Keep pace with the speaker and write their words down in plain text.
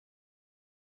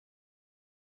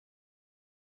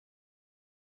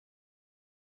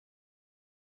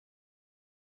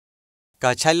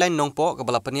Ka childline nongpo ka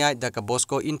balapanyai da ka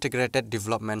Bosco Integrated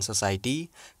Development Society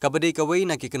ka badi ka wei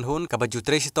na ki kenhun ka baju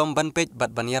tresitom ban pej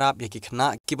bat ban yarap ya ki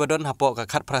khna ki badon hapo ka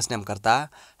khat prasnem karta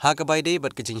ha ka bai dei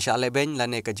bat ka jingsha leben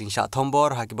lane ka jingsha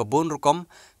thombor ha ki babun rukom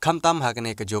khamtam ha ka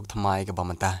ne ka jok thamai ka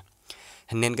bamanta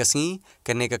Nen kasngi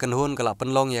kene ka kenhun kala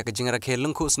penlong ya ka jing Rakhe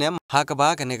lengkhu snem ha ka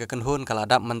ba kene ka kenhun kala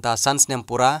dap menta san snem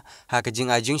pura ha ka jing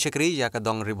jing shakri ya ka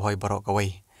dong Ri-Bhoi barok ka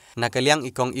wei Nakaliang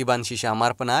ikong iban shisha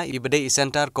marpana ibadai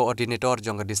center coordinator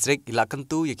jong district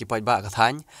ilakentu yaki pai ba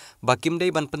kathany bakim dei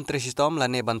ban pentresistom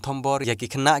lane ban thombor yaki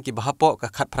khna ki bahapo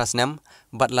ka khat prasnem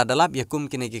bat la dalap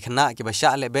yakum kine ki khna ki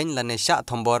basha leben lane sha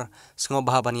thombor sngo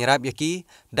baha ban yarap yaki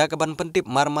da ka ban pentip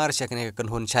marmar syakne ka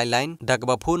kenhun childline da ka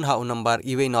ba phun ha number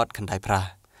iwe not khandai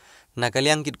pra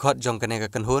Nakaliang kit khot jong kane ka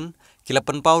kenhun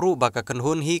kilapan pauru baka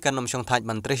kenhun hi kanom syong thaj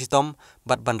ban tresistom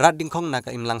bat ban rat dingkhong na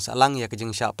ka imlang salang ya ka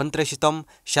jing sha pentresistom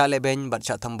sha leben bat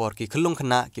sha thambor ki khulung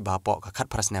khna ki bahapo ka khat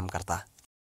prasnem karta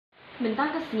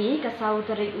Bentang kasni ka sau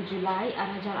tarik Julai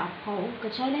arajar arpo ka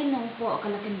childline nongpo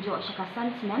kalakan jo syakasan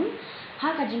snem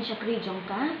ha ka jing shakri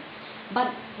jongka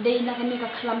bat dei la kani ka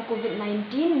khlam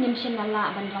COVID-19 nimshen nala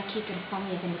ban Rakhe kerpang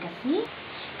ya kani kasni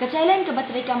ka childline ka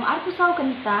batri kam arpu sau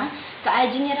kanta ka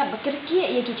ajing era bakirki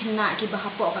ya ki khna ki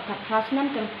bahapo ka khat prasnem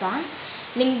karta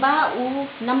lingba u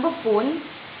number phone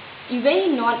iwei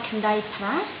not khandai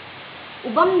thra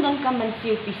ubam dan ka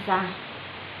mansiu pisa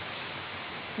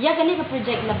Ya kani ka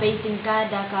project labay tingka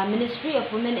da ka Ministry of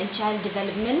Women and Child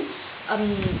Development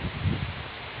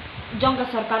jong ka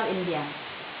Sarkar India.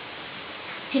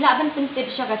 Hilaban pentip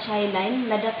siya ka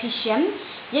childline lada pishem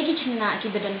ya ki khna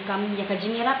ki badan kam ya ka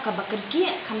jingerap ka bakirki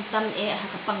khamtam ha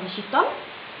ka pangashitom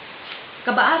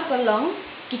ka baar ko long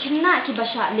ki khna ki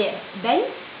basha le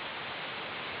ben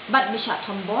bat bisha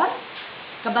thombor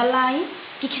ka balai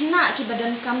ki khna ki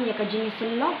badan kam ya ka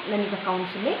jingiselok lani ka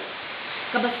counseling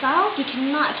Kabasau ki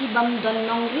khna ki bam don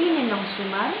nongri ne nong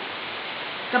sumar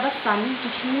kabasan ki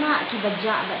khna ki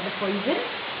baja bat the poison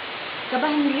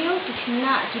kabahan rio ki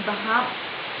khna ki bahap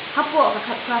hapo ka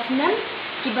khat prasnem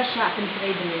ki basha kan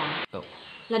trade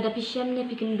la da pishem ne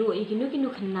pikindu ikinu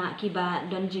kinu khna ki ba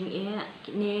don jing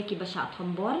ne ki basha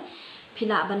thombor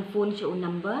phila ban phone chu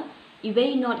number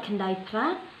iwei not khandai pra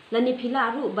lani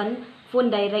phila ru ban phone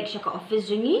direct shaka office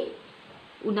jingi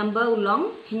u number ulong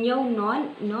hinyo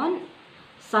non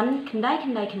San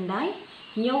kendai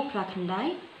nyau pra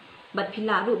kendai bat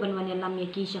pila ru ban wan lam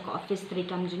yaki sya ka office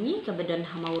trikam juni ka badan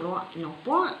hamauro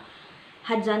nopo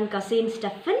hajan ka Saint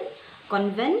Stephen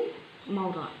convent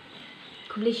mauro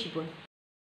kublishibun